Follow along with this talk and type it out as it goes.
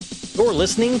You're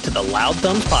listening to the Loud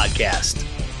Thumbs Podcast.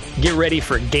 Get ready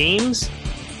for games,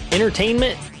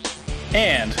 entertainment,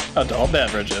 and adult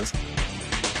beverages.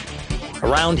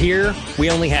 Around here,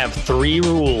 we only have 3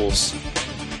 rules.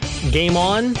 Game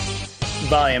on,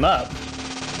 Volume up,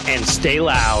 and stay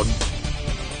loud.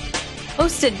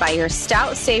 Hosted by your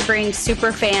stout savoring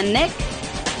superfan Nick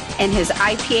and his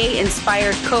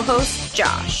IPA-inspired co-host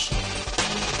Josh.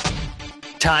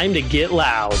 Time to get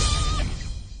loud.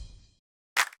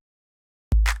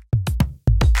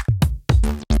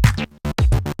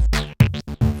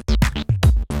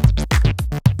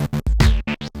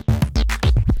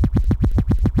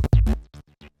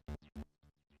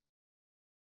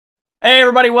 Hey,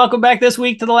 everybody. Welcome back this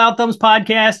week to the Loud Thumbs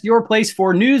Podcast, your place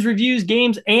for news, reviews,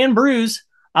 games, and brews.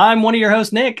 I'm one of your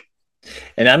hosts, Nick.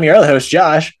 And I'm your other host,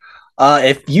 Josh.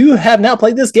 If you have not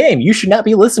played this game, you should not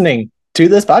be listening to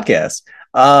this podcast.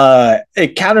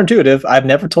 Counterintuitive, I've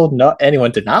never told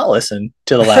anyone to not listen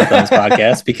to the Loud Thumbs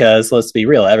Podcast because, let's be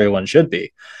real, everyone should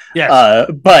be. Yes.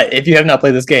 But if you have not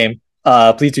played this game,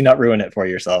 please do not ruin it for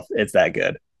yourself. It's that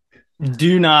good.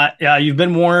 Do not. You've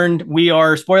been warned. We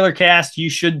are spoiler cast. You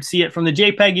should see it from the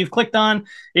JPEG you've clicked on.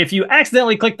 If you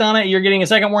accidentally clicked on it, you're getting a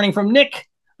second warning from Nick,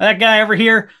 that guy over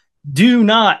here. Do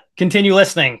not continue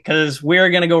listening because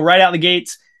we're going to go right out the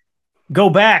gates.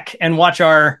 Go back and watch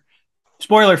our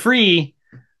spoiler-free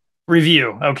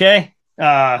review, okay?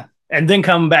 And then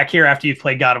come back here after you've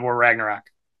played God of War Ragnarok.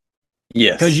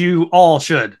 Yes. Because you all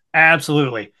should.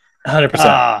 Absolutely. 100%.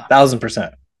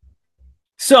 1,000%.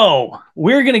 So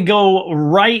we're going to go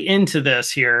right into this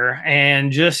here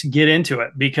and just get into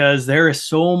it because there is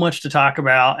so much to talk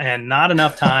about and not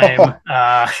enough time.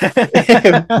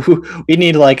 We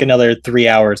need like another 3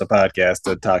 hours of podcast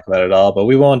to talk about it all, but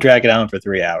we won't drag it on for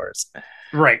 3 hours.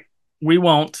 Right. We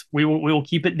won't. We will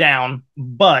keep it down.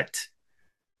 But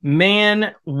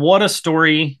man, what a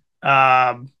story.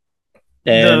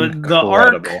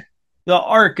 The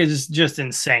arc is just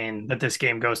insane that this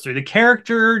game goes through. The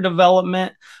character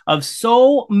development of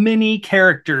so many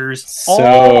characters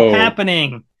all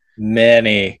happening.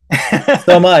 Many.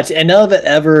 So much. And none of it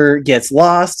ever gets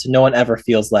lost. No one ever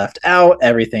feels left out.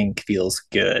 Everything feels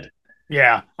good.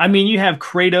 Yeah. I mean, you have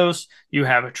Kratos, you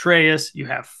have Atreus, you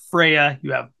have Freya,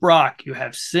 you have Brock, you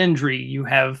have Sindri, you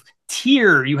have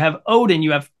Tyr, you have Odin,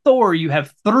 you have Thor, you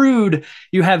have Thrud,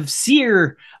 you have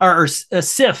Seer or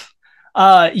Sif.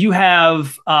 You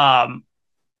have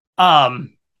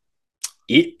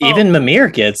even Mimir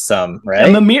gets some, right?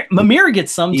 Mimir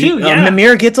gets some too. Yeah,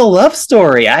 Mimir gets a love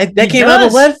story. That came out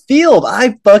of left field.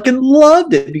 I fucking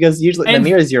loved it because usually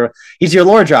Mimir is your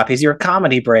lore drop. He's your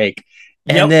comedy break,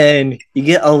 and then you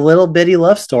get a little bitty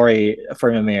love story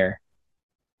for Mimir.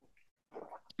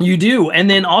 You do, and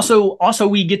then also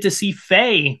we get to see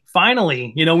Faye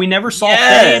finally. You know, we never saw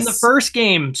Faye in the first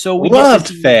game, so we loved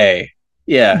Faye.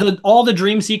 Yeah, all the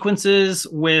dream sequences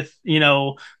with,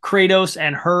 Kratos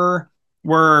and her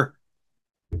were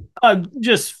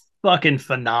just fucking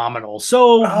phenomenal.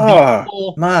 So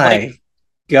beautiful. My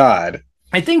God.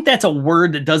 I think that's a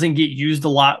word that doesn't get used a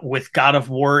lot with God of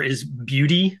War is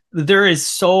beauty. There is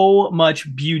so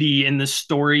much beauty in the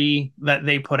story that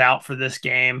they put out for this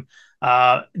game.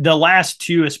 The last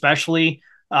two especially,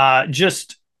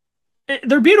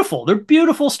 they're beautiful. They're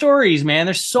beautiful stories, man.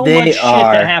 There's so much shit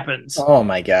that happens. Oh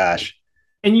my gosh.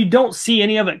 And you don't see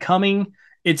any of it coming.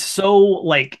 It's so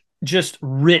just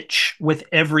rich with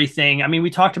everything. I mean, we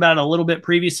talked about it a little bit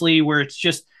previously where it's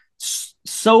just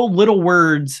so little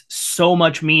words, so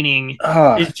much meaning.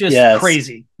 It's just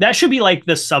crazy. That should be like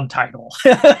the subtitle.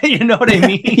 You know what I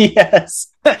mean?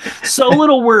 Yes. So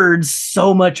little words,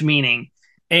 so much meaning.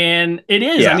 And it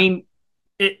is. Yeah. I mean,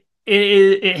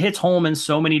 it hits home in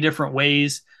so many different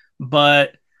ways,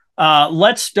 but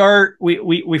let's start.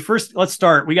 Let's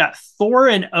start. We got Thor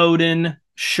and Odin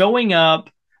showing up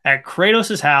at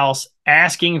Kratos' house,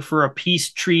 asking for a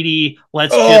peace treaty.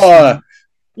 What are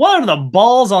the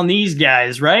balls on these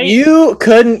guys, right? You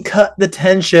couldn't cut the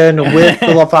tension with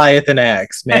the Leviathan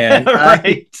axe, man.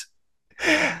 Right.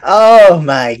 Oh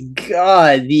my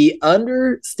God. The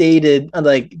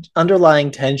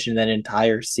underlying tension in that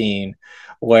entire scene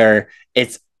where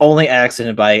it's only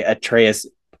accented by Atreus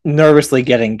nervously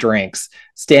getting drinks,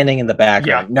 standing in the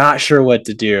background, not sure what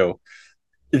to do.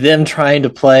 Them trying to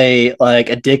play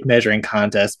like a dick measuring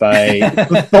contest by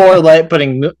Thor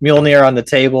putting Mjolnir on the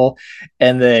table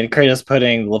and then Kratos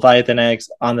putting Leviathan X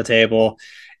on the table.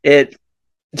 It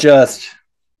just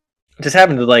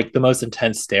happened to the most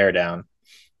intense stare down.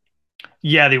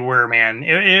 Yeah, they were, man.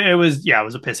 It was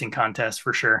a pissing contest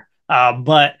for sure.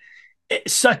 But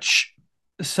such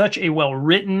a well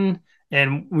written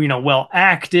and well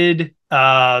acted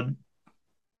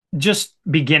just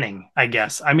beginning, I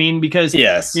guess. I mean, because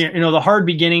Yes. the hard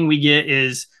beginning we get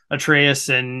is Atreus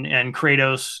and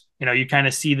Kratos. You kind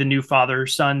of see the new father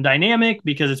son dynamic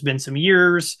because it's been some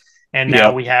years, and now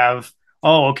Yep. we have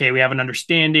we have an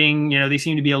understanding. They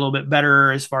seem to be a little bit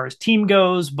better as far as team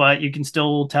goes, but you can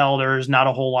still tell there's not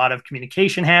a whole lot of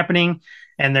communication happening,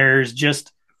 and there's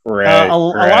just Right. a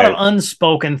lot of Right.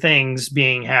 unspoken things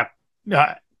being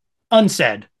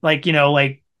unsaid, like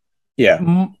Yeah.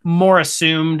 more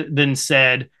assumed than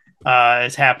said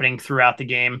is happening throughout the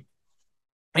game.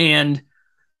 And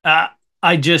uh,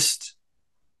 I just,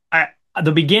 I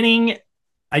the beginning,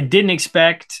 I didn't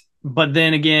expect, but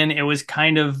then again, it was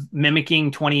kind of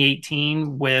mimicking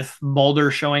 2018 with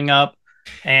Boulder showing up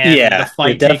and the Yeah. They're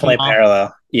fight taking definitely off.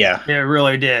 parallel. Yeah. It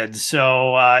really did.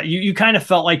 So you kind of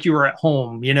felt like you were at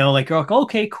home, like you're like,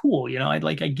 okay, cool. I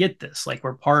get this. Like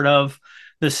we're part of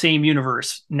the same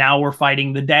universe. Now we're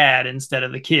fighting the dad instead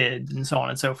of the kid, and so on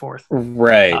and so forth.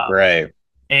 Right. Uh, Right.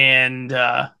 and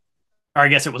or I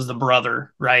guess it was the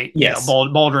brother, right? Yes.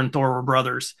 Balder and Thor were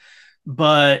brothers.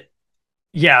 But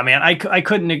yeah, man, I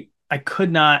couldn't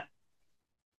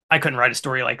write a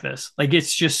story like this. Like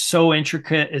it's just so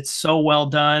intricate. It's so well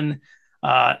done.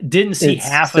 Didn't see It's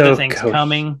half of the things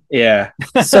coming. yeah,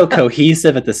 so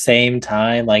cohesive at the same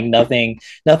time. Like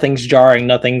nothing's jarring,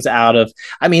 nothing's out of.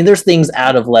 I mean, there's things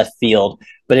out of left field,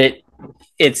 but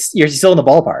it's you're still in the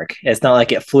ballpark. It's not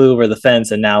like it flew over the fence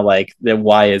and now like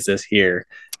why is this here?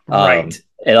 Right.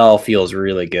 It all feels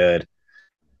really good.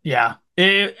 Yeah.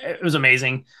 It was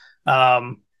amazing.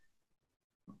 Um,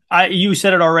 you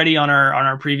said it already on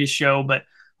our previous show, but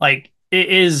like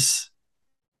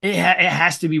it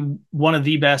has to be one of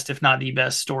the best, if not the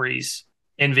best, stories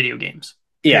in video games.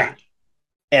 Yeah, Period.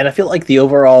 and I feel like the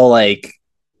overall like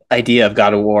idea of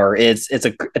God of War. It's not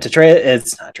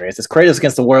Atreus. It's Kratos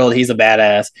against the world. He's a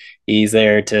badass. He's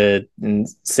there to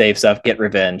save stuff, get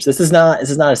revenge. This is not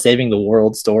a saving the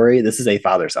world story. This is a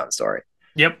father son story.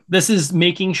 Yep. This is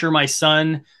making sure my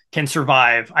son can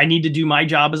survive. I need to do my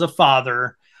job as a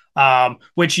father,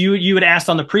 which you had asked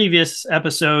on the previous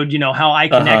episode, how I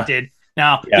connected.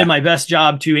 Now, Yeah. did my best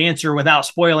job to answer without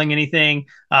spoiling anything,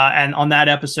 and on that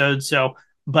episode. So,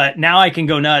 but now I can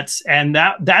go nuts, and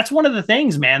that's one of the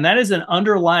things, man. That is an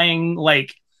underlying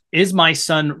like, is my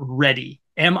son ready?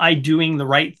 Am I doing the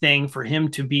right thing for him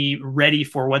to be ready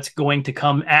for what's going to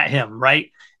come at him?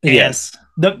 Right. And Yes.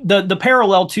 the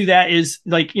parallel to that is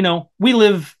like, we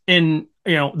live in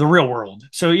the real world,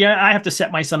 so yeah, I have to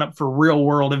set my son up for real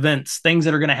world events, things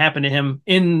that are going to happen to him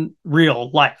in real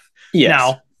life. Yes.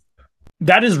 Now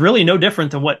that is really no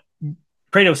different than what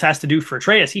Kratos has to do for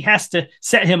Atreus. He has to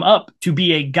set him up to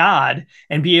be a god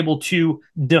and be able to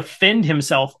defend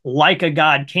himself like a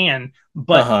god can,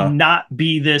 but not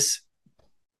be this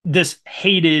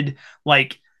hated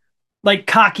like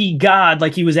cocky god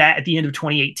like he was at the end of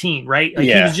 2018, right? Like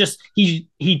he was just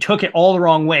he took it all the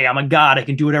wrong way. I'm a god, I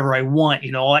can do whatever I want,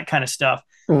 all that kind of stuff.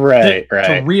 Right.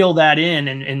 To reel that in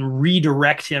and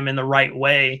redirect him in the right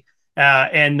way,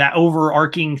 and that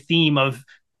overarching theme of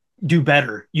do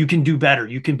better, you can do better,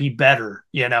 you can be better,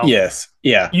 Yes.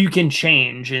 Yeah. you can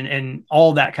change, and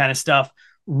all that kind of stuff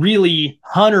really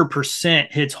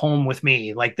 100% hits home with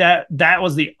me. Like that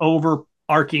was the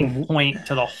overarching point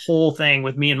to the whole thing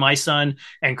with me and my son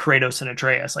and Kratos and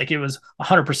Atreus. Like it was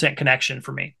 100% connection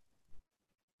for me.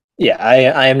 Yeah,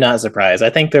 I am not surprised. I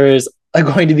think there is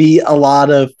going to be a lot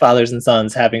of fathers and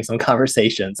sons having some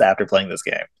conversations after playing this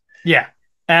game. Yeah,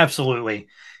 absolutely.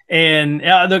 And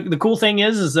the cool thing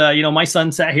is my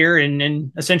son sat here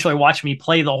and essentially watched me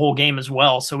play the whole game as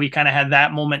well. So we kind of had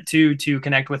that moment too to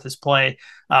connect with his play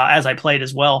as I played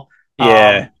as well.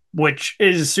 Yeah, which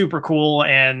is super cool,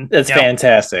 and it's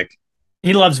fantastic.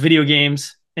 He loves video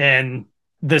games, and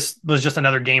this was just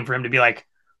another game for him to be like,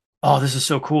 oh, this is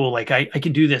so cool. Like I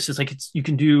can do this. It's like you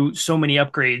can do so many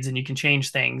upgrades and you can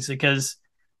change things because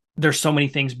there's so many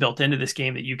things built into this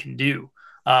game that you can do.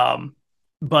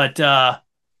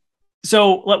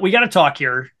 So we got to talk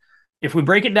here. If we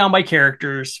break it down by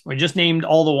characters, we just named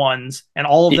all the ones, and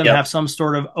all of them have some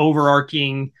sort of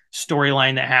overarching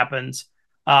storyline that happens.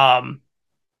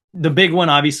 The big one,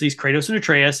 obviously, is Kratos and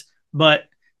Atreus, but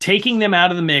taking them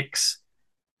out of the mix,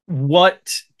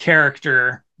 what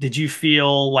character did you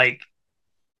feel like,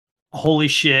 holy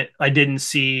shit, I didn't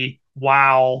see,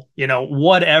 wow,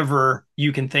 whatever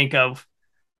you can think of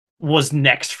was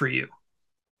next for you?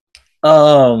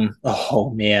 Oh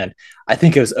man, I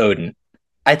think it was Odin.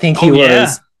 I think he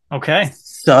was okay.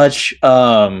 Such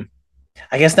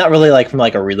I guess not really like from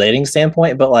like a relating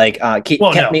standpoint, but like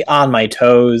kept me on my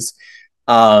toes.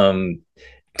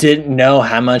 didn't know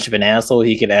how much of an asshole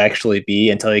he could actually be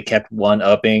until he kept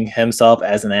one-upping himself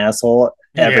as an asshole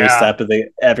Yeah.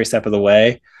 every step of the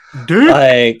way. Dude.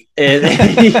 Like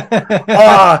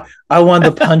I wanted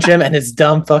to punch him and his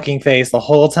dumb fucking face the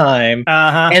whole time.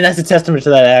 Uh-huh. And that's a testament to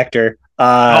that actor.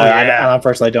 I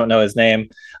unfortunately don't know his name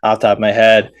off the top of my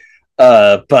head.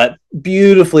 But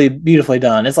beautifully, beautifully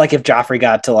done. It's like if Joffrey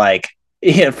got to like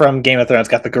from Game of Thrones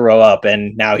got to grow up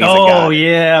and now he's a god.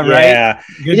 Yeah, right. Yeah.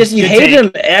 You hate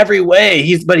him every way.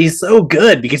 He's so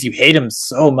good because you hate him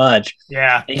so much.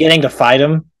 Yeah. And getting to fight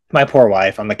him, my poor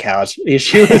wife on the couch.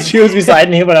 She was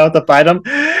beside me when I went to fight him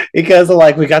because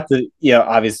like we got the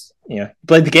obvious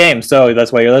played the game, so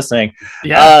that's why you're listening.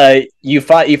 Yeah. You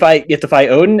get to fight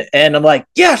Odin, and I'm like,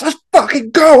 yes, let's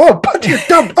fucking go! I'll punch your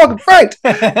dumb fucking face.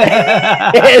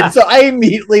 And so I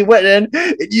immediately went in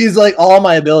and used like all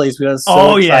my abilities because I was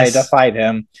so excited to fight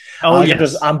him.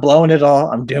 I'm blowing it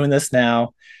all. I'm doing this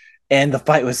now. And the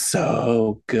fight was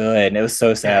so good. And it was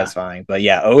so satisfying. Yeah. But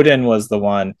yeah, Odin was the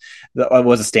one that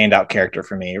was a standout character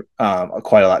for me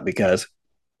quite a lot because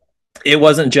it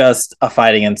wasn't just a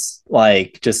fight against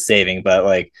like just saving, but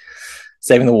like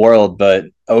saving the world. But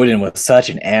Odin was such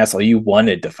an asshole. You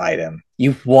wanted to fight him.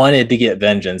 You wanted to get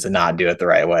vengeance and not do it the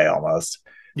right way almost.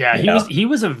 Yeah, he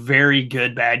was a very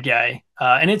good bad guy.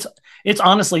 And it's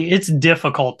honestly, it's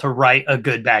difficult to write a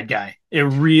good bad guy. It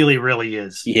really, really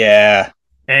is. Yeah.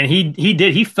 And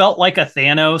he felt like a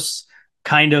Thanos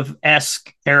kind of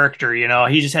esque character,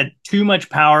 he just had too much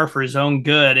power for his own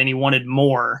good and he wanted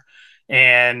more.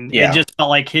 And it just felt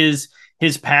like his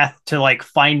path to like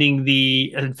finding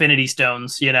the Infinity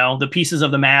Stones, the pieces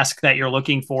of the mask that you're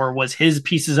looking for was his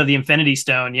pieces of the Infinity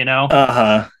Stone,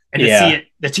 Uh-huh. And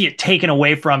to see it taken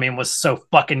away from him was so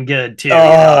fucking good too.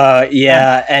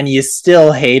 Yeah. And you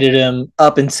still hated him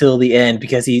up until the end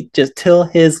because he just till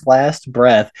his last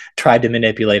breath tried to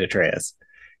manipulate Atreus.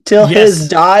 Till his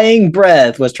dying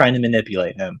breath was trying to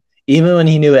manipulate him. Even when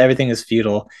he knew everything was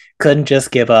futile, couldn't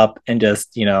just give up and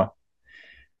just,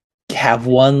 have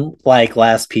one like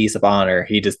last piece of honor.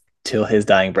 He just till his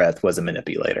dying breath was a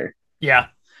manipulator. Yeah.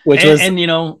 That's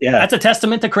a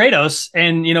testament to Kratos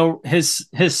and his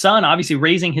son, obviously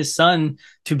raising his son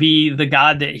to be the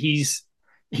god that he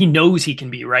knows he can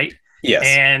be, right? Yes.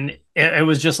 And it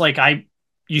was just like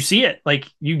you see it, like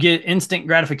you get instant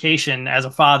gratification as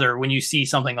a father when you see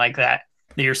something like that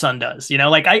your son does.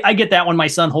 Like I get that when my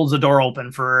son holds the door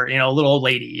open for a little old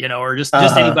lady, or just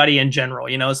anybody in general.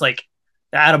 It's like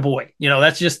attaboy.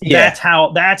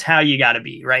 That's how you got to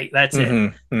be, right? That's it.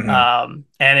 Mm-hmm.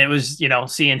 And it was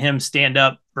seeing him stand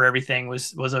up for everything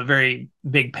was a very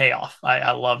big payoff.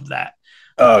 I loved that.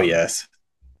 Oh yes,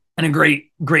 and a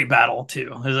great battle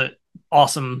too. It was an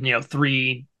awesome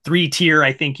three tier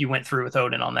I think you went through with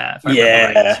Odin on that.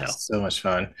 Right, so much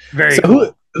fun. Very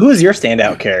cool. Who is your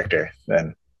standout character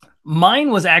then?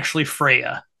 Mine was actually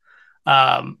Freya.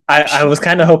 I was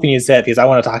kind of hoping you said because I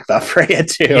want to talk about Freya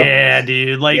too. Yeah,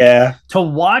 dude. To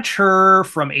watch her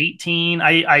from 18,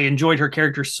 I enjoyed her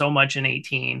character so much in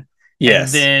 18.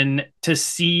 Yes. And then to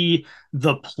see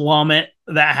the plummet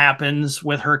that happens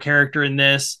with her character in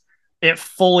this, it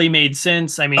fully made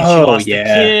sense. I mean, she lost a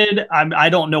kid. I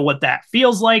don't know what that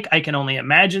feels like. I can only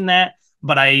imagine that.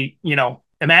 But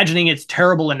imagining it's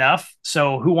terrible enough.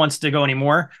 So who wants to go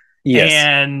anymore? Yes.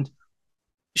 And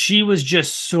she was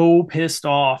just so pissed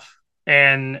off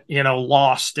and,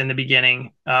 lost in the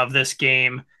beginning of this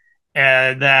game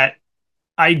that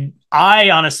I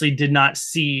honestly did not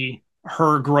see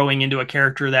her growing into a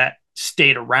character that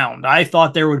stayed around. I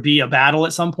thought there would be a battle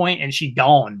at some point and she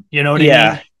gone, you know what I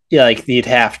mean? Yeah. Like you'd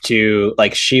have to,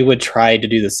 like she would try to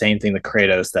do the same thing to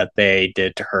Kratos that they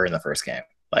did to her in the first game.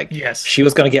 Like she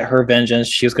was going to get her vengeance.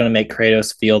 She was going to make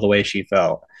Kratos feel the way she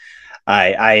felt.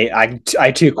 I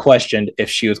too questioned if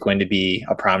she was going to be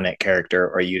a prominent character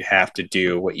or you'd have to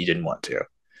do what you didn't want to.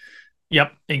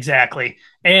 Yep, exactly.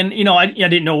 And, I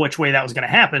didn't know which way that was going to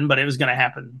happen, but it was going to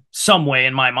happen some way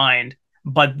in my mind.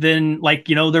 But then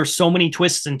there's so many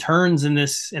twists and turns in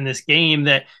this game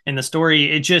that in the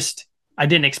story, I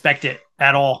didn't expect it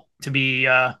at all to be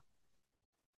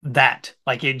that.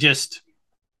 Like it just,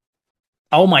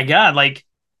 oh my God, like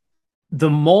the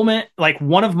moment, like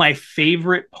one of my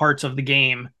favorite parts of the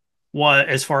game was,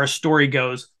 as far as story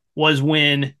goes, was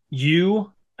when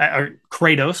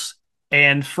Kratos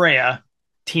and Freya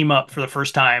team up for the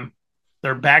first time.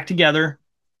 They're back together.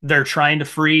 They're trying to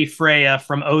free Freya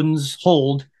from Odin's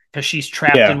hold because she's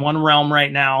trapped in one realm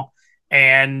right now.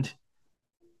 And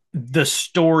the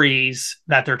stories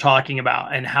that they're talking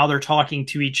about and how they're talking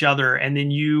to each other. And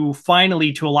then you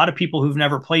finally, to a lot of people who've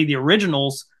never played the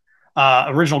original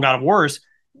God of Wars,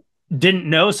 didn't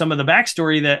know some of the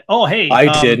backstory that, oh, hey,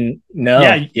 I didn't know.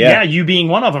 Yeah, you being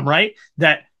one of them, right?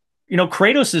 That,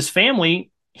 Kratos's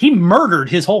family, he murdered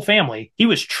his whole family. He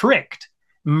was tricked,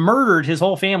 murdered his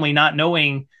whole family, not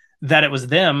knowing that it was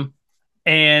them,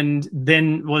 and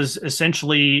then was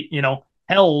essentially,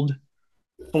 held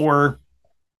for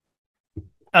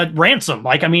a ransom.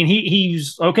 Like, I mean,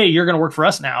 he's okay, you're going to work for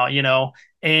us now,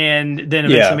 and then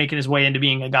eventually making his way into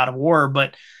being a god of war.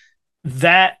 But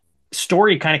that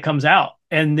story kind of comes out,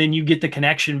 and then you get the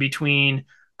connection between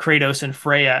Kratos and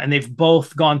Freya, and they've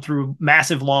both gone through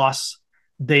massive loss.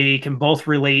 They can both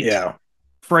relate. Yeah.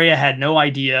 Freya had no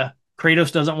idea.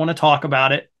 Kratos doesn't want to talk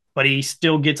about it, but he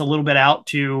still gets a little bit out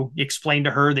to explain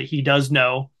to her that he does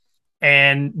know.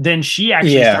 And then she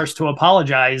actually starts to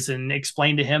apologize and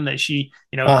explain to him that she,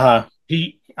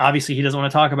 he obviously he doesn't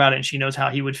want to talk about it, and she knows how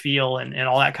he would feel and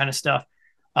all that kind of stuff.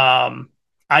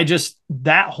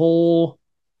 That whole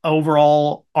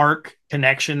overall arc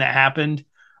connection that happened,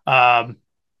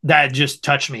 that just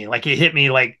touched me. Like, it hit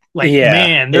me like,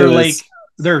 man,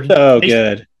 they're so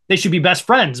good. They should be best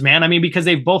friends, man. I mean, because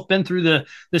they've both been through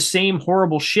the same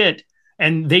horrible shit,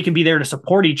 and they can be there to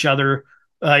support each other,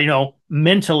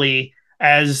 mentally,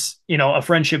 as, a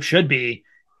friendship should be.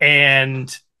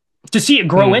 And to see it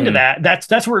grow into that,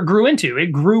 that's where it grew into.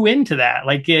 It grew into that.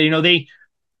 Like,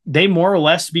 they more or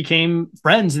less became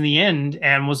friends in the end,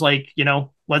 and was like,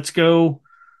 let's go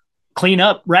clean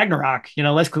up Ragnarok.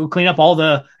 Let's go clean up all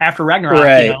the after Ragnarok.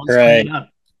 Right. Clean it up.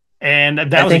 And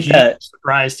that was a huge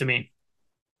surprise to me.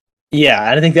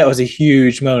 Yeah, I think that was a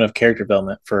huge moment of character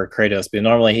development for Kratos. But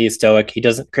normally he's stoic.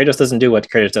 Kratos doesn't do what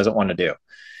Kratos doesn't want to do.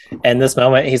 And this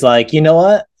moment, he's like, you know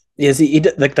what?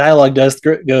 The dialogue does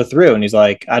go through, and he's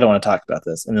like, I don't want to talk about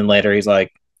this. And then later, he's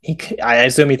like, I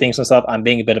assume he thinks to himself, I'm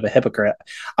being a bit of a hypocrite.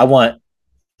 I want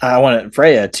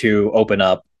Freya to open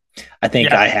up. I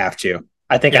think I have to.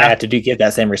 I think I have to give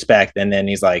that same respect. And then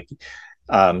he's like,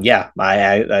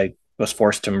 I was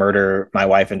forced to murder my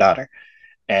wife and daughter.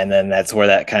 And then that's where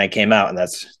that kind of came out, and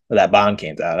that's where that bond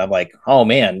came out. I'm like, oh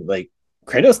man, like,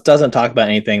 Kratos doesn't talk about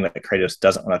anything that Kratos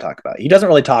doesn't want to talk about. He doesn't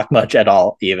really talk much at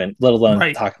all, even, let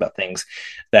alone talk about things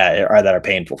that are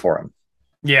painful for him.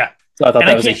 Yeah. So I thought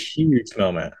that was a huge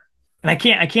moment. And I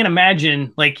can't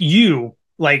imagine,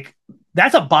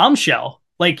 that's a bombshell.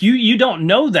 Like, you don't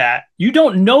know that. You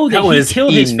don't know that he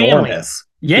killed his family.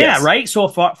 Yeah, yes. Right. So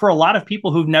for a lot of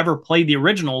people who've never played the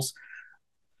originals,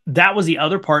 that was the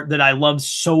other part that I loved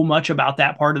so much about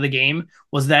that part of the game,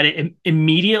 was that it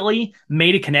immediately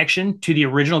made a connection to the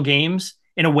original games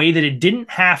in a way that it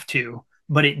didn't have to,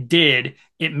 but it did.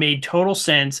 It made total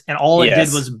sense, and all it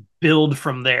did was build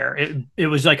from there. It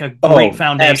was like a great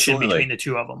foundation between the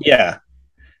two of them. Yeah,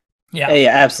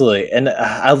 absolutely. And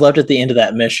I loved at the end of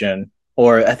that mission,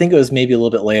 or I think it was maybe a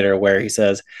little bit later, where he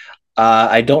says,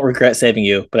 I don't regret saving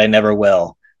you, but I never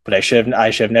will. But I should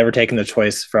have never taken the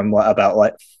choice for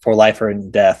life or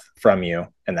death from you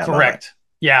in that Correct. moment.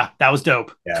 Yeah, that was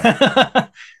dope. Yeah.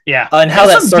 Yeah. And how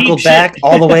that circled back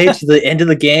all the way to the end of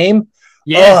the game.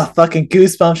 Yeah. Oh, fucking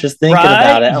goosebumps just thinking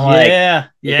about it.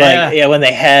 I'm when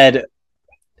they had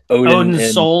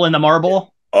Odin's soul in the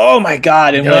marble. Oh my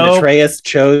god. And when Atreus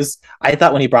chose, I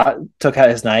thought when he took out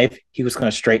his knife, he was going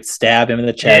to straight stab him in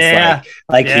the chest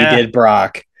like he did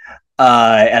Brock.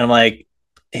 And I'm like,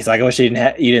 he's like, I wish you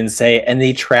didn't say it. And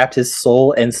they trapped his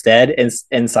soul instead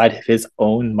inside of his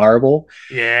own marble.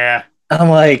 Yeah. I'm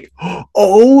like,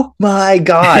 oh my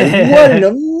god, what an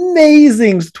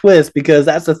amazing twist, because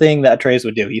that's the thing that Atreus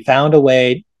would do. He found a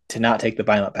way to not take the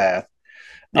violent path.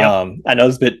 Yep. I know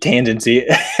it's a bit tangency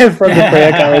from the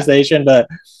Freya conversation, but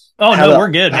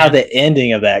we're good. How the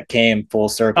ending of that came full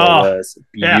circle was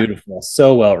beautiful.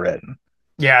 So well written.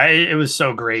 Yeah, it was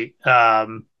so great.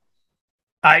 Those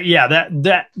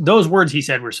words he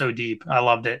said were so deep. I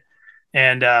loved it.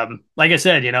 And like I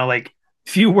said,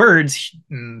 few words,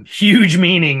 huge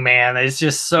meaning, man. It's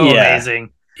just so amazing.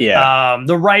 Yeah.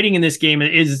 The writing in this game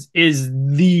is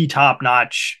the top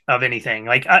notch of anything.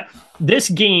 Like, this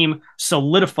game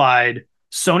solidified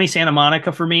Sony Santa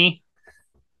Monica for me,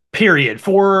 period.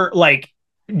 For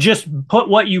just put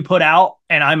what you put out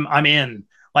and I'm in.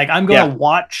 Like, I'm going to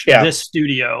watch this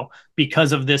studio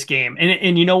because of this game.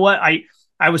 And you know what?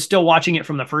 I was still watching it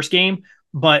from the first game,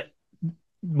 but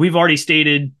we've already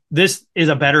stated this is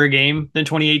a better game than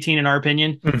 2018 in our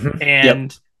opinion. Mm-hmm.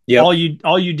 And all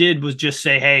you did was just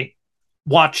say, hey,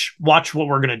 watch what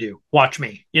we're going to do. Watch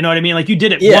me. You know what I mean? Like, you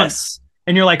did it once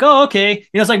and you're like, oh, okay.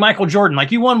 It's like Michael Jordan.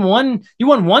 Like, you won one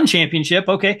championship.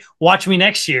 Okay. Watch me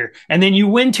next year. And then you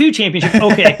win 2 championships.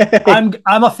 Okay.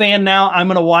 I'm a fan now. I'm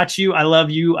going to watch you. I love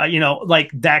you.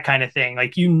 Like that kind of thing.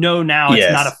 Like, now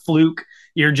it's not a fluke.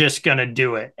 you're just gonna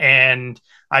do it. And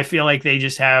I feel like they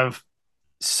just have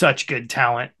such good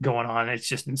talent going on. It's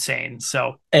just insane.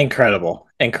 So incredible.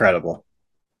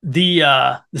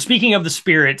 The speaking of the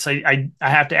spirits, I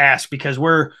have to ask, because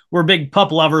we're big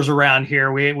pup lovers around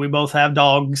here. We both have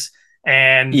dogs,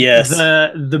 and yes,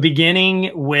 the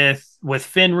beginning with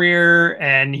Fenrir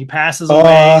and he passes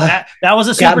away. That was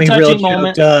a super touching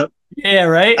moment. Yeah,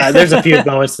 right. There's a few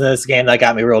moments in this game that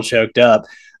got me real choked up.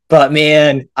 But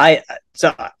man,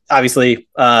 so obviously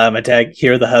my tag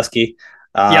Hero the Husky.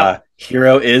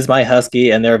 Hero is my husky,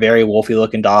 and they're very wolfy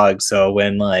looking dogs. So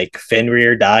when like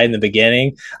Fenrir died in the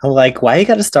beginning, I'm like, why you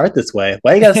got to start this way?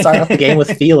 Why you got to start off the game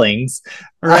with feelings?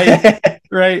 Right.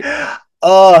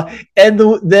 And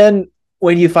then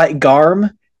when you fight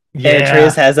Garm, and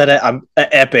Atreus has that an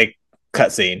epic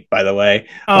cutscene, by the way.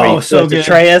 Oh, so good.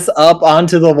 Atreus up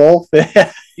onto the wolf.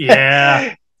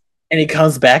 Yeah. And he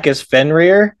comes back as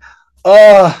Fenrir.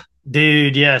 Oh,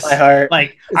 dude, yes. My heart.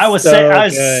 Like I was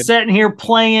sitting here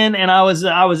playing, and I was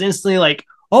instantly like,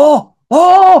 oh,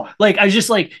 like I was just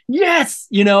like, yes,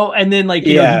 and then like,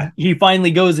 you know, he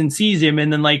finally goes and sees him,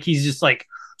 and then like he's just like,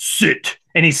 sit,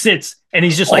 and he sits, and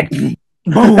he's just like,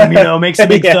 boom, makes a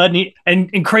big thud,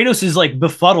 and Kratos is like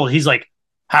befuddled. He's like,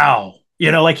 how?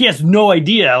 Like he has no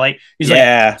idea. Like he's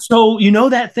like, so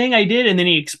that thing I did, and then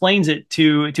he explains it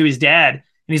to his dad.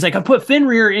 And he's like, I put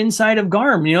Fenrir inside of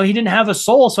Garm. He didn't have a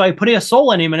soul, so I put a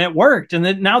soul in him, and it worked. And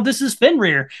then now this is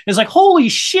Fenrir. It's like, holy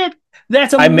shit,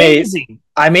 that's amazing.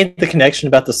 I made the connection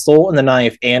about the soul and the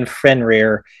knife and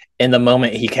Fenrir in the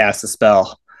moment he cast a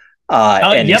spell,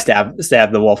 and he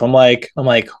stabbed the wolf. I'm like,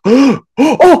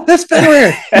 oh, that's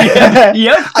Fenrir.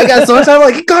 Yep. I got so much time.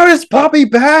 Like, God, his puppy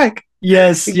back.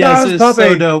 Yes, it was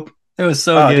so dope. It was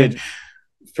so good. Dude.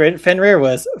 Fenrir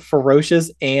was ferocious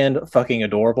and fucking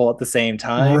adorable at the same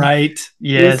time. Right.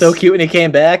 Yes. He was so cute when he came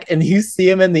back, and you see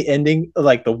him in the ending,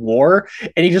 like the war,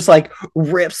 and he just like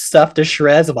rips stuff to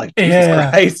shreds. I'm like, Jesus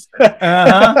Christ.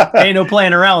 Ain't no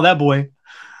playing around with that boy.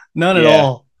 None at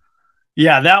all.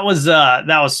 Yeah, that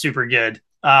was super good.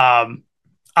 I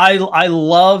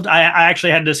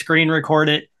actually had to screen record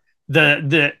it.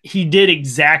 He did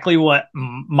exactly what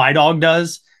my dog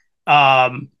does.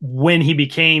 When he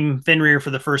became Fenrir for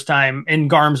the first time in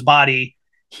Garm's body,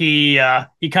 he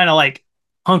kind of like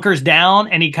hunkers down,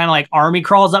 and he kind of like army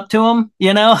crawls up to him,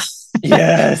 Yes.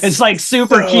 It's like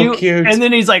super so cute. And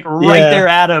then he's like right there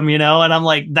at him, and I'm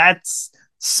like, that's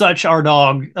such our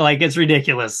dog. Like, it's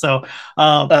ridiculous. So,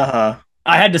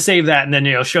 I had to save that, and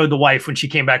then showed the wife when she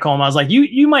came back home. I was like,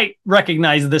 you might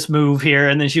recognize this move here,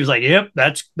 and then she was like, yep,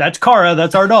 that's Kara,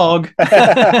 that's our dog.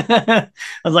 I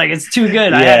was like, it's too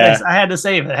good. I had to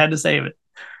save it. Definitely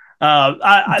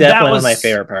that was one of my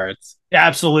favorite parts.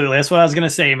 Absolutely, that's what I was gonna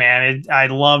say, man. I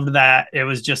loved that. It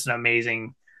was just an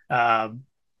amazing. I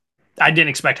didn't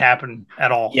expect happen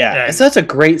at all. Yeah, it's such a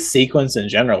great sequence in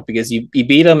general, because you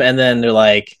beat them, and then they're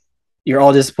like, you're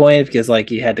all disappointed because like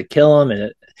you had to kill him,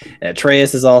 and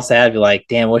Atreus is all sad. You're like,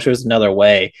 damn, wish there was another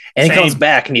way. And he comes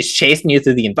back, and he's chasing you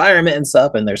through the environment and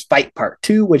stuff. And there's fight part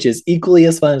 2, which is equally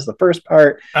as fun as the first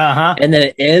part. And then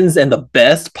it ends in the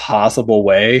best possible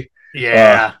way.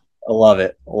 Yeah. I love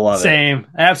it. Same.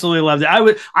 Absolutely loved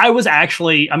it. I was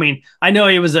actually, I know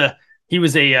he was a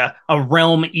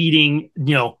realm eating,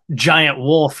 giant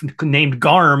wolf named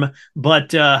Garm,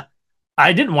 but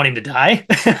I didn't want him to die.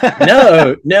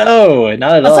 No,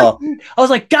 not at all. I was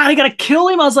like, God, I gotta kill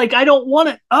him. I was like, I don't want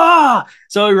it.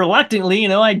 So reluctantly,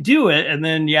 I do it, and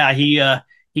then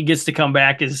he gets to come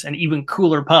back as an even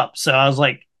cooler pup. So I was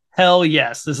like, hell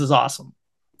yes, this is awesome.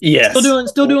 Yes,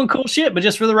 still doing cool shit, but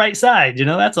just for the right side,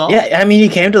 that's all. Yeah, he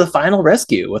came to the final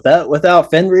rescue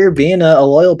without Fenrir being a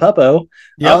loyal puppo.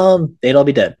 Yep. They'd all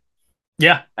be dead.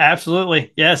 Yeah,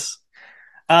 absolutely. Yes.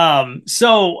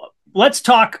 So let's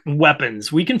talk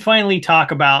weapons. We can finally talk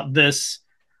about this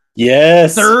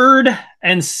third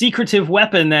and secretive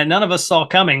weapon that none of us saw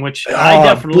coming, which I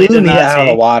definitely blew did me not out see. of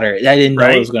the water. I didn't know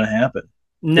it was going to happen.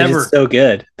 Never. It's so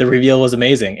good. The reveal was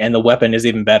amazing, and the weapon is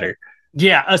even better.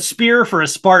 Yeah, a spear for a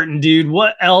Spartan, dude.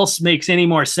 What else makes any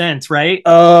more sense, right?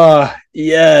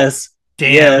 Yes.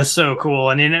 Damn, it's so cool.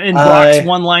 And in Brock's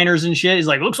one-liners and shit, he's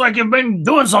like, looks like you've been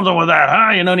doing something with that,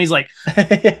 huh? And he's like,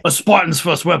 a Spartan's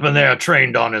first weapon they are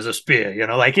trained on is a spear.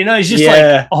 He's just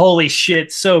like, holy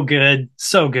shit, so good.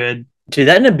 So good. Dude,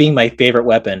 that ended up being my favorite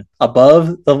weapon.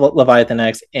 Above the Leviathan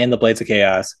Axe and the Blades of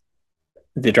Chaos,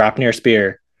 the Draupnir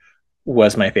Spear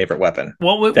was my favorite weapon.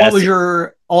 What was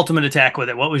your ultimate attack with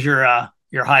it? What was your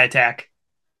high attack?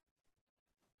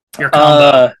 Your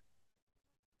combo?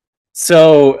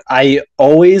 So I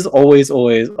always,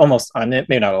 almost,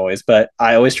 maybe not always, but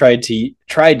I always tried to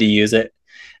use it.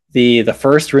 the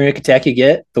first runic attack you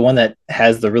get, the one that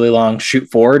has the really long shoot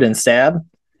forward and stab.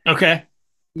 Okay.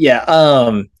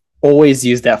 Yeah. Always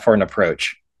use that for an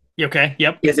approach. Okay.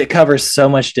 Yep. Because it covers so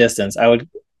much distance. I would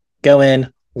go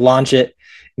in, launch it,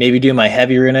 maybe do my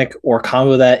heavy runic, or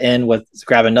combo that in with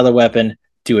grab another weapon,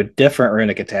 do a different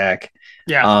runic attack.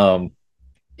 Yeah.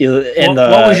 What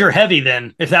was your heavy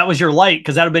then? If that was your light,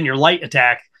 because that would have been your light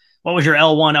attack. What was your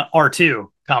L1 R2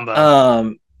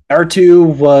 combo?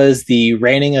 R2 was the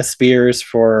raining of spears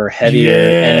for heavier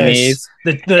enemies.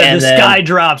 The sky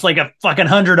drops, like a fucking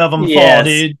 100 of them fall,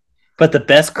 dude. But the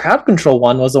best crowd control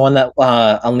one was the one that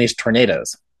unleashed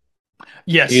tornadoes.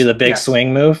 Yes. Do the big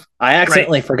swing move. I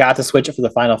accidentally forgot to switch it for the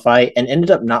final fight and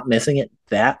ended up not missing it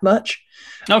that much.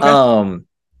 Okay.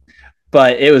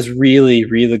 But it was really,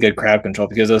 really good crowd control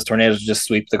because those tornadoes just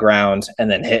sweep the ground and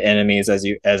then hit enemies as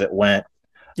it went.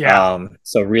 Yeah.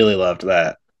 So really loved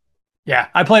that. Yeah,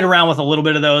 I played around with a little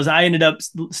bit of those. I ended up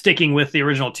sticking with the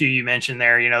original two you mentioned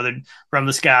there, from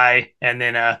the sky, and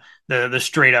then the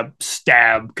straight up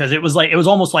stab, because it was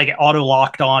almost like it auto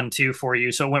locked on too for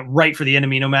you, so it went right for the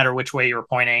enemy no matter which way you were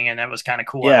pointing, and that was kind of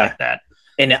cool. Yeah. I like that.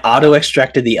 And it auto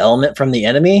extracted the element from the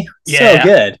enemy. Yeah. So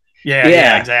good.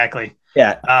 Yeah, exactly.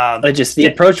 Yeah, but just the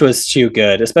approach was too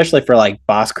good, especially for like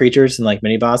boss creatures and like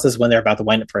mini bosses when they're about to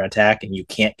wind up for an attack and you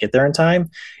can't get there in time.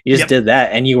 You just did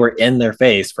that and you were in their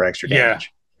face for extra damage.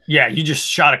 Yeah, you just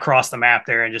shot across the map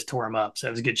there and just tore them up. So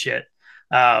it was good shit.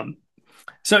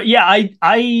 So yeah,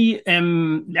 I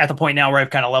am at the point now where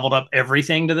I've kind of leveled up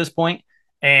everything to this point,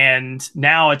 and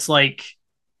now it's like,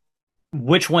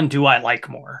 which one do I like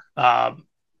more?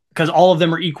 Because all of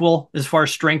them are equal as far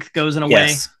as strength goes in a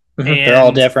way. They're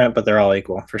all different, but they're all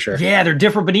equal for sure. Yeah, they're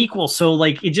different but equal. So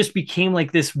like it just became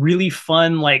like this really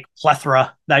fun like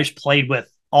plethora that I just played with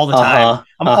all the time.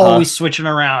 I'm always switching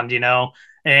around,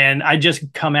 and I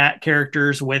just come at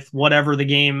characters with whatever the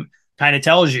game kind of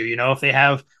tells you. If they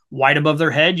have white above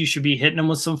their head, you should be hitting them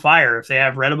with some fire. If they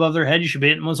have red above their head, you should be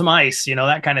hitting them with some ice,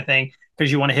 that kind of thing,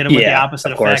 because you want to hit them with the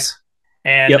opposite effect.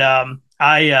 And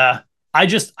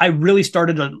I really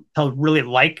started to really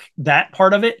like that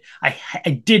part of it. I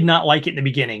did not like it in the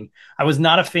beginning. I was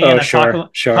not a fan.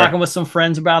 Talking with some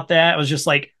friends about that. I was just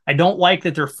like, I don't like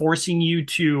that they're forcing you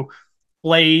to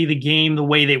play the game the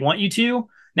way they want you to.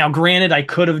 Now, granted, I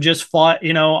could have just fought,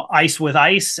 ice with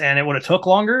ice and it would have took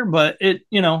longer, but it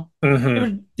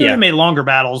would have made longer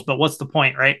battles, but what's the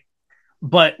point, right?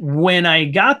 But when I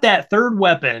got that third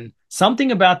weapon,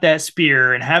 something about that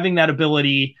spear and having that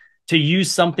ability to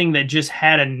use something that just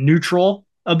had a neutral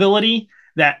ability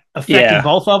that affected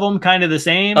both of them kind of the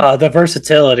same. The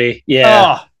versatility.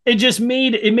 Yeah. It just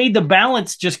made the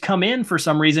balance just come in for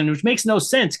some reason, which makes no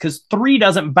sense because 3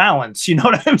 doesn't balance. You know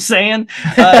what I'm saying?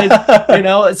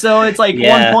 So it's like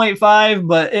 1.5,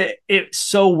 but it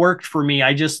so worked for me.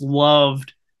 I just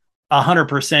loved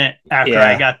 100% after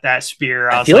I got that spear.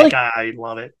 I was like, I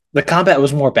love it. The combat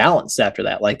was more balanced after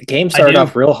that. Like the game started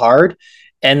off real hard.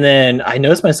 And then I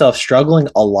noticed myself struggling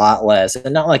a lot less,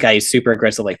 and not like I super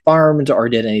aggressively farmed or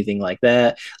did anything like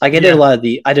that. Like I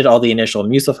did all the initial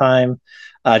Muspelheim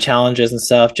challenges and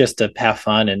stuff just to have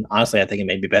fun. And honestly, I think it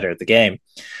made me better at the game.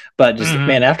 But just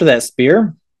man, after that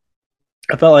spear,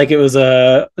 I felt like it was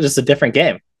just a different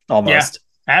game almost.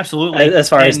 Yeah, absolutely. As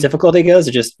far as difficulty goes,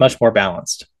 it's just much more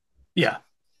balanced. Yeah.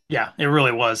 Yeah, it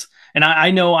really was. And I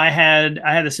know I had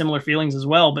the similar feelings as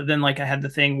well, but then like I had the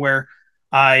thing where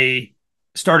I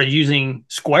started using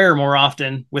Square more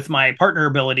often with my partner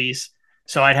abilities.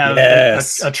 So I'd have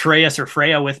Atreus or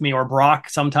Freya with me, or Brock,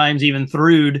 sometimes even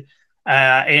Thrud.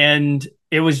 And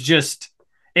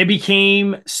it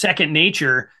became second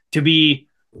nature to be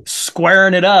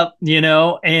squaring it up,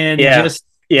 and just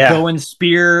going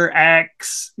spear,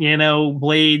 axe,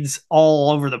 blades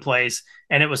all over the place.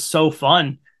 And it was so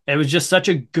fun. It was just such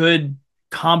a good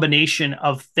combination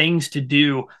of things to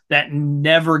do that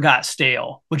never got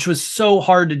stale, which was so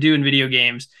hard to do in video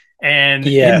games. And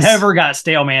it never got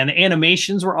stale, man. The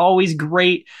animations were always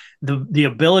great. The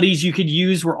abilities you could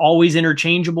use were always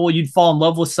interchangeable. You'd fall in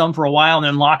love with some for a while and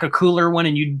then lock a cooler one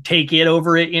and you'd take it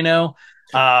over it, 100%.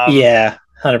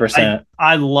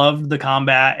 I loved the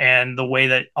combat and the way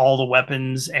that all the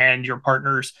weapons and your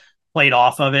partners played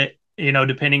off of it.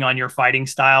 Depending on your fighting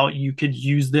style, you could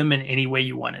use them in any way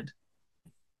you wanted.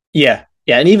 Yeah.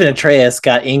 And even Atreus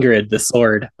got Ingrid the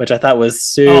sword, which I thought was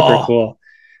super cool.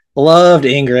 Loved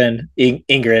Ingrid.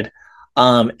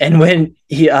 And when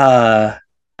I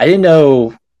didn't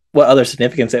know what other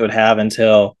significance it would have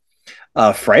until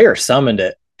Freyr summoned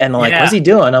it. And I'm like, what's he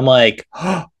doing? I'm like,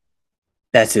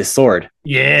 that's his sword.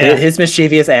 Yeah. His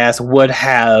mischievous ass would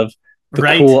have the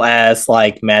cool ass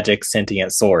like magic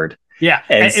sentient sword. Yeah.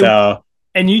 And so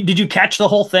And did you catch the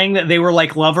whole thing that they were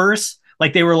like lovers?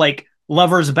 Like they were like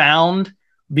lovers bound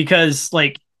because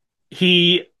like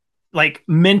he like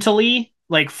mentally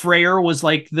like Freyr was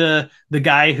like the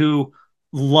guy who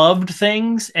loved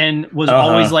things and was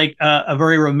always like a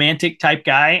very romantic type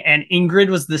guy, and Ingrid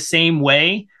was the same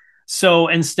way. So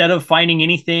instead of finding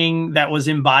anything that was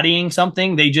embodying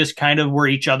something, they just kind of were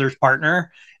each other's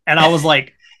partner. And I was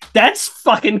like, that's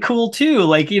fucking cool too.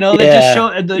 Like, you know,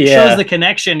 that just shows the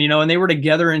connection, you know, and they were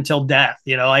together until death,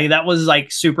 you know, like that was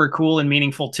like super cool and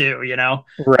meaningful too, you know?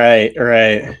 Right.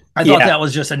 I thought that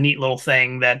was just a neat little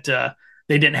thing that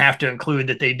they didn't have to include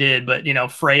that they did, but you know,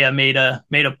 Freya made a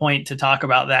point to talk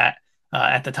about that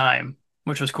at the time,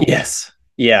 which was cool. Yes.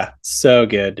 Yeah. So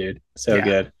good, dude. So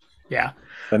good. Yeah.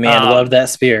 But man, I love that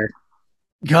spear.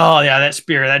 Oh yeah, that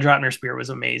Draupnir spear was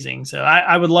amazing. So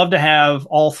I would love to have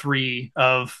all three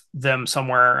of them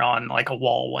somewhere on like a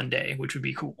wall one day, which would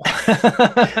be cool.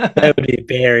 That would be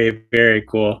very, very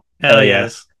cool. Hell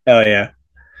yes. Hell yeah.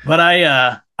 But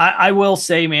I will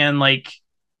say, man, like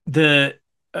the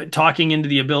talking into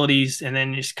the abilities and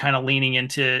then just kind of leaning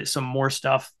into some more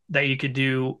stuff that you could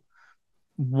do.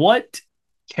 What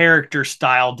character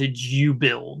style did you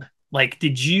build? Like,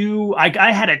 did you?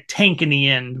 I had a tank in the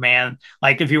end, man.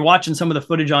 Like, if you're watching some of the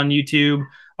footage on YouTube,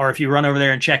 or if you run over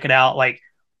there and check it out, like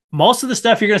most of the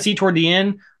stuff you're gonna see toward the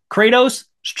end, Kratos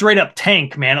straight up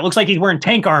tank, man. It looks like he's wearing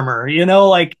tank armor. You know,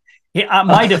 like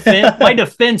my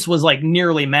defense was like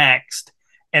nearly maxed,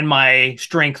 and my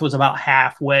strength was about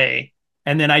halfway.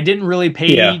 And then I didn't really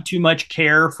pay too much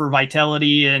care for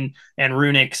vitality and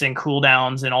runics and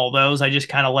cooldowns and all those. I just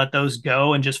kind of let those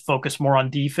go and just focus more on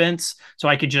defense, so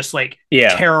I could just like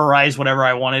terrorize whatever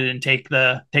I wanted and take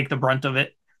the brunt of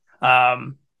it.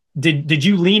 Did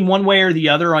you lean one way or the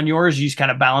other on yours? You just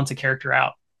kind of balance a character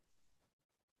out.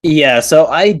 Yeah, so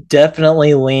I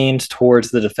definitely leaned towards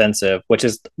the defensive, which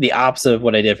is the opposite of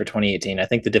what I did for 2018. I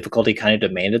think the difficulty kind of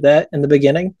demanded that in the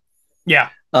beginning. Yeah.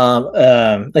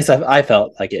 At least I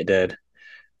felt like it did.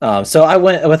 So I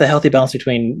went with a healthy balance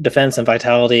between defense and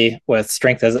vitality, with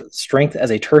strength as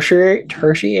a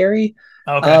tertiary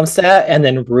stat, and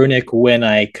then runic when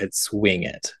I could swing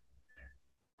it.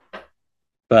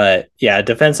 But yeah,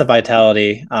 defense and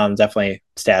vitality, definitely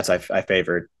stats I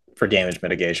favored for damage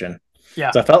mitigation.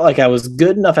 Yeah. So I felt like I was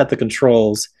good enough at the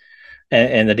controls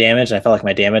and the damage, and I felt like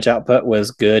my damage output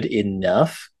was good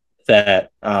enough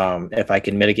that if I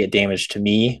can mitigate damage to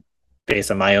me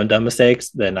based on my own dumb mistakes,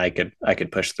 then I could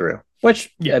push through,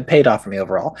 which paid off for me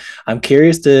overall. I'm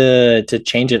curious to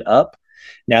change it up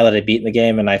now that I've beaten the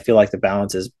game, and I feel like the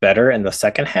balance is better in the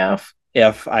second half.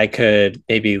 If I could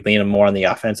maybe lean more on the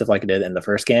offensive like I did in the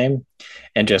first game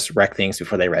and just wreck things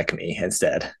before they wreck me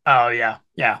instead. Oh yeah.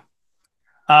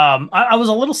 I was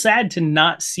a little sad to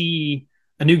not see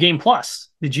a new game plus.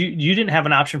 You didn't have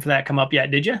an option for that come up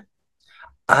yet, did you?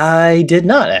 I did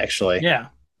not actually. Yeah.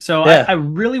 So I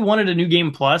really wanted a new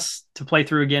game plus to play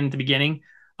through again at the beginning.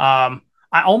 I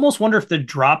almost wonder if the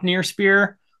Draupnir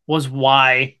spear was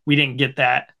why we didn't get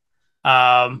that.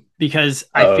 Because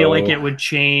I feel like it would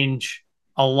change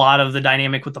a lot of the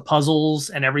dynamic with the puzzles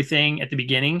and everything at the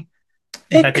beginning.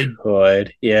 It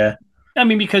could, yeah. I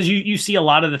mean, because you see a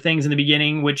lot of the things in the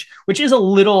beginning, which is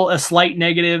a slight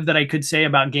negative that I could say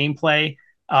about gameplay.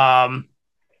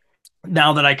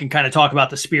 Now that I can kind of talk about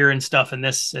the spear and stuff in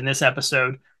this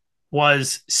episode,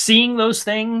 was seeing those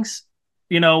things,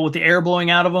 you know, with the air blowing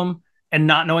out of them and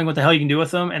not knowing what the hell you can do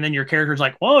with them. And then your character's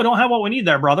like, whoa, I don't have what we need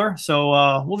there, brother.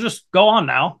 So we'll just go on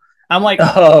now. I'm like,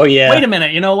 oh yeah, wait a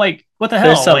minute, you know, like what the hell?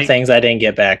 There's some things I didn't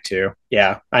get back to.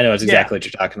 Yeah, I know exactly what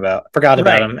you're talking about. Forgot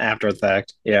about them after the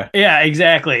fact. Yeah,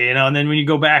 exactly. You know, and then when you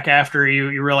go back after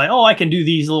you realize, oh, I can do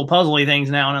these little puzzly things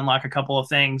now and unlock a couple of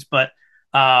things. But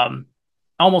I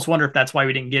almost wonder if that's why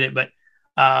we didn't get it. But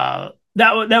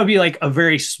that would be like a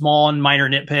very small and minor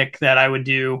nitpick that I would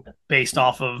do based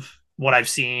off of what I've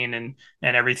seen and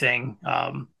everything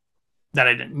that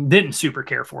I didn't super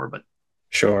care for. But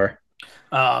sure.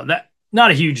 That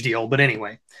not a huge deal, but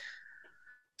anyway.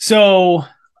 So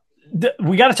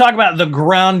we got to talk about the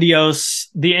grandiose,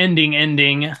 the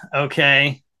ending.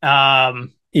 Okay.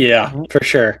 Yeah, for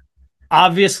sure.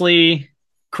 Obviously,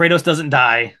 Kratos doesn't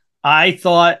die. I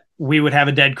thought we would have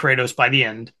a dead Kratos by the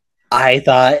end. I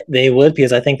thought they would,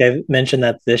 because I think they've mentioned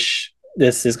that this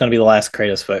is going to be the last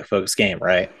Kratos focused game,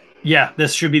 right? Yeah,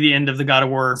 this should be the end of the God of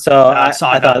War. So I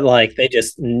thought like they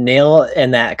just nail it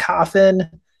in that coffin,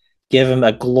 give him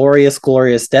a glorious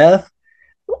death,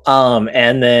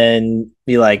 and then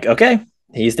be like, okay,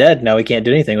 he's dead. Now we can't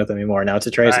do anything with him anymore. Now it's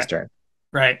Atreus' turn.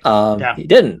 Right. He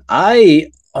didn't.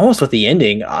 I almost with the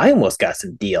ending, I almost got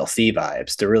some DLC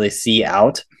vibes to really see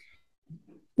out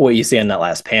what you see in that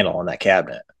last panel on that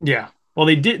cabinet. Yeah. Well,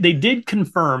 they did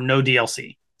confirm no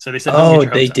DLC. So they said, oh,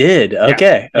 they did.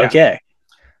 Okay. Yeah. Okay.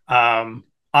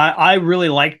 I really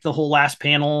liked the whole last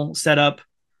panel setup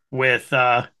with,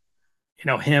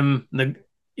 him,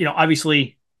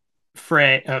 obviously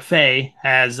Faye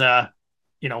has,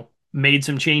 made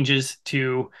some changes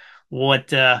to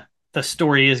what, the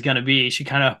story is going to be. She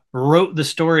kind of wrote the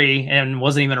story and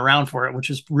wasn't even around for it, which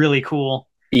is really cool.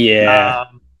 Yeah.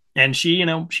 And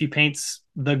she paints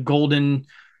the golden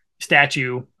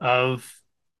statue of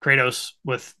Kratos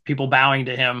with people bowing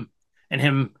to him and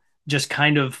him just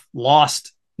kind of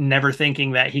lost, never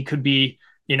thinking that he could be,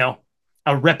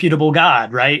 a reputable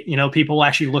god, right? People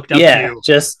actually looked up to.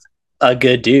 Just a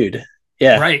good dude.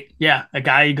 Yeah. Right. Yeah. A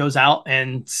guy who goes out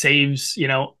and saves,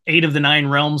 8 of the 9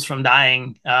 realms from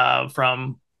dying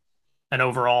from an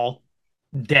overall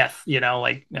death,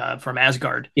 from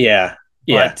Asgard. Yeah.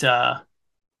 Yeah. But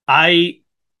I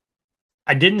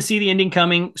didn't see the ending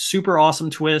coming. Super awesome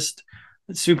twist.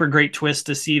 Super great twist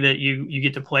to see that you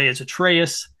get to play as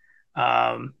Atreus.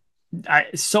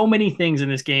 So many things in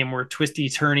this game were twisty,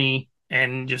 turny,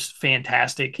 and just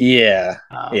fantastic. Yeah.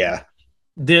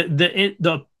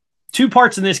 The 2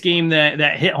 parts in this game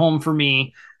that hit home for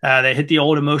me, that hit the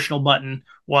old emotional button,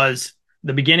 was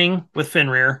the beginning with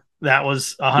Fenrir. That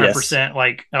was 100%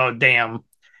 like, oh damn.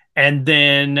 And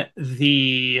then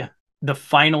the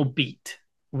final beat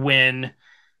when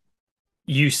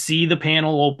you see the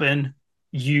panel open,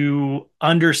 you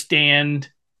understand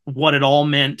what it all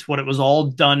meant, what it was all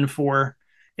done for.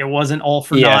 It wasn't all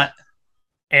for naught.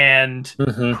 And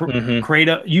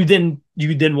Kratos, you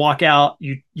then walk out,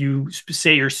 you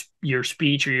say your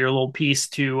speech or your little piece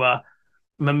to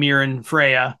Mimir and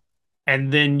Freya, and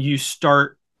then you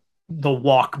start the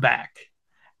walk back.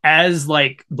 As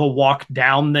like the walk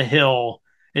down the hill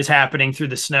is happening through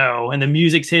the snow and the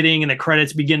music's hitting and the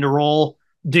credits begin to roll,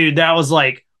 dude, that was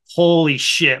like, holy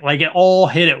shit. Like, it all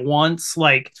hit at once.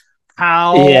 Like,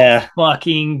 how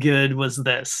fucking good was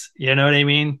this? You know what I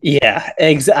mean? Yeah,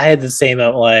 I had the same,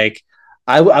 like,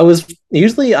 I was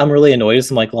usually, I'm really annoyed with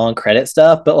some like long credit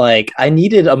stuff, but like I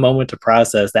needed a moment to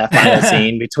process that final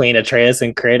scene between Atreus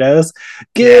and Kratos.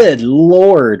 Good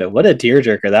Lord, what a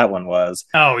tearjerker that one was.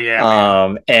 Oh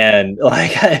yeah. And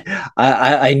like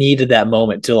I needed that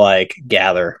moment to like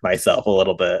gather myself a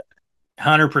little bit.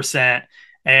 100%.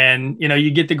 And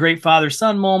you get the great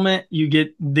father-son moment. You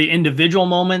get the individual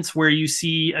moments where you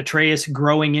see Atreus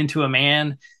growing into a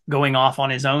man, going off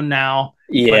on his own now.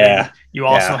 Yeah. You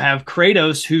also have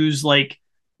Kratos, who's like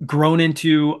grown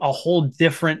into a whole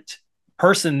different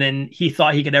person than he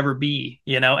thought he could ever be,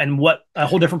 and what a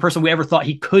whole different person we ever thought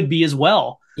he could be as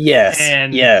well. Yes.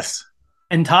 And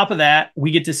on top of that, we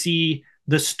get to see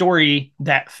the story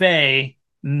that Faye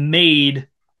made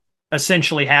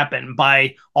essentially happen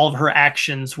by all of her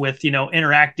actions with,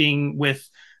 interacting with,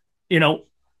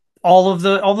 all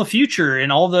the future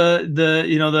and all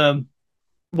the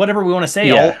whatever we want to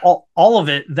say, all of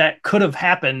it that could have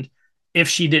happened if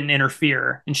she didn't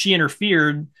interfere. And she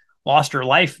interfered, lost her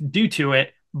life due to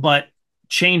it, but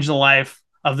changed the life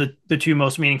of the 2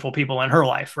 most meaningful people in her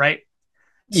life. Right.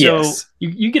 So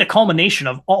you get a culmination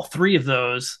of all 3 of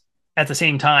those at the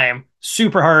same time.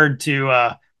 Super hard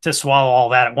to swallow all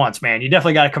that at once, man. You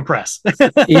definitely got to compress.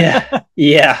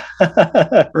 Yeah.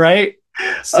 Right.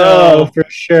 So for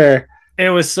sure. It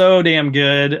was so damn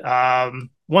good.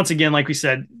 Once again, like we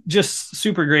said, just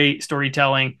super great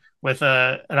storytelling with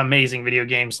an amazing video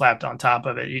game slapped on top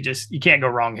of it. You can't go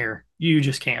wrong here. You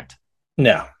just can't.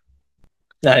 No,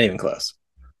 not even close.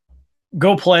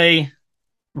 Go play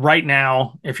right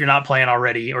now if you're not playing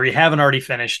already, or you haven't already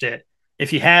finished it.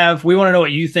 If you have, we want to know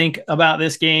what you think about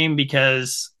this game,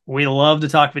 because we love to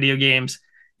talk video games,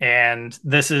 and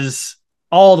this is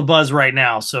all the buzz right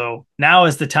now. So now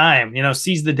is the time,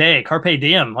 seize the day. Carpe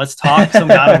diem. Let's talk some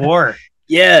God of War.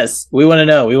 Yes, we want to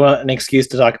know. We want an excuse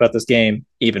to talk about this game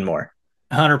even more.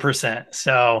 100%.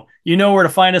 So you know where to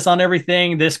find us on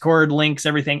everything. Discord links,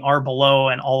 everything are below,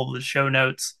 and all of the show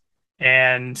notes.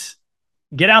 And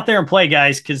get out there and play,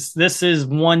 guys, because this is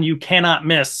one you cannot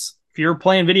miss. If you're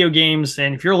playing video games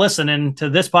and if you're listening to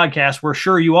this podcast, we're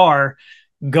sure you are,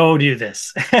 go do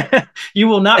this. You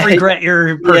will not regret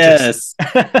your purchase.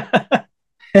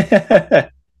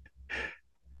 Yes.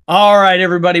 All right,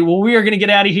 everybody. Well, we are going to get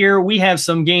out of here. We have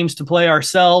some games to play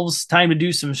ourselves. Time to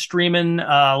do some streaming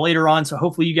later on. So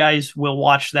hopefully you guys will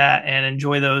watch that and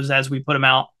enjoy those as we put them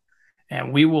out.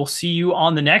 And we will see you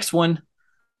on the next one.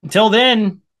 Until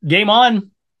then, game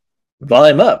on.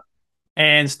 Volume up.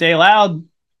 And stay loud.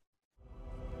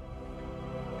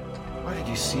 What did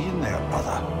you see in there,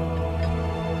 brother?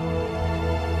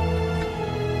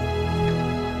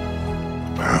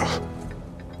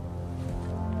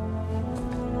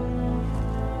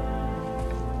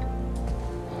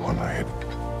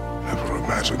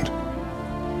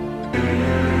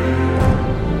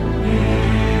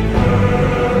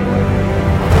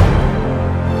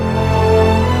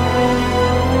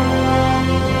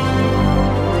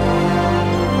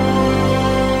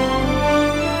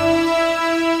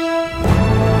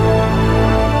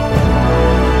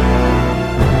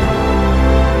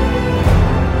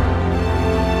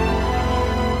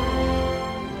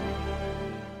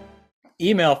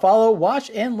 Email, follow, watch,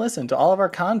 and listen to all of our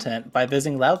content by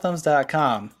visiting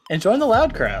loudthumbs.com and join the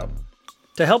Loud Crowd.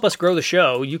 To help us grow the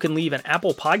show, you can leave an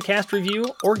Apple Podcast review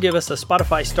or give us a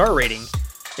Spotify star rating.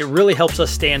 It really helps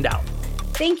us stand out.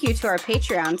 Thank you to our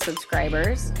Patreon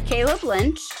subscribers, Caleb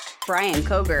Lynch, Brian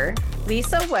Koger,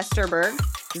 Lisa Westerberg,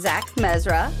 Zach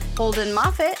Mesra, Holden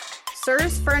Moffitt,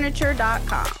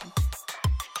 SirsFurniture.com.